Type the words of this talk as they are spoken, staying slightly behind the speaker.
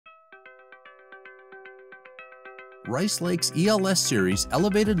Rice Lake's ELS Series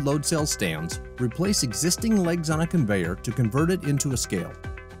elevated load cell stands replace existing legs on a conveyor to convert it into a scale.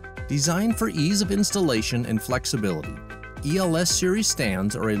 Designed for ease of installation and flexibility, ELS Series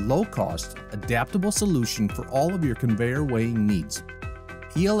stands are a low-cost, adaptable solution for all of your conveyor weighing needs.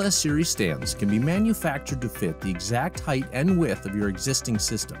 ELS Series stands can be manufactured to fit the exact height and width of your existing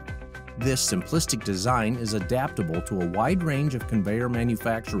system. This simplistic design is adaptable to a wide range of conveyor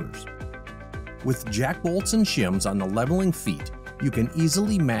manufacturers. With jack bolts and shims on the leveling feet, you can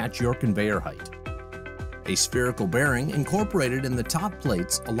easily match your conveyor height. A spherical bearing incorporated in the top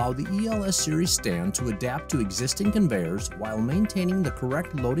plates allow the ELS Series stand to adapt to existing conveyors while maintaining the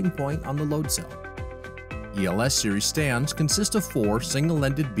correct loading point on the load cell. ELS Series stands consist of 4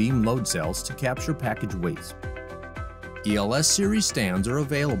 single-ended beam load cells to capture package weights. ELS Series stands are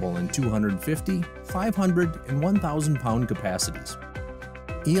available in 250, 500, and 1,000 pound capacities.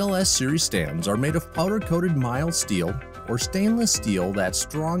 ELS Series stands are made of powder-coated mild steel or stainless steel that's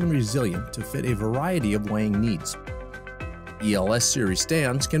strong and resilient to fit a variety of weighing needs. ELS Series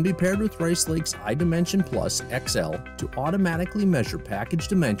stands can be paired with Rice Lake's iDimension Plus XL to automatically measure package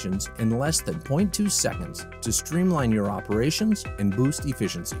dimensions in less than 0.2 seconds to streamline your operations and boost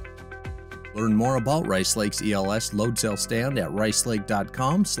efficiency. Learn more about Rice Lake's ELS load cell stand at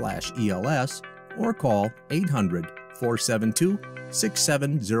ricelake.com/ELS or call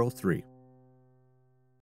 800-472-6703.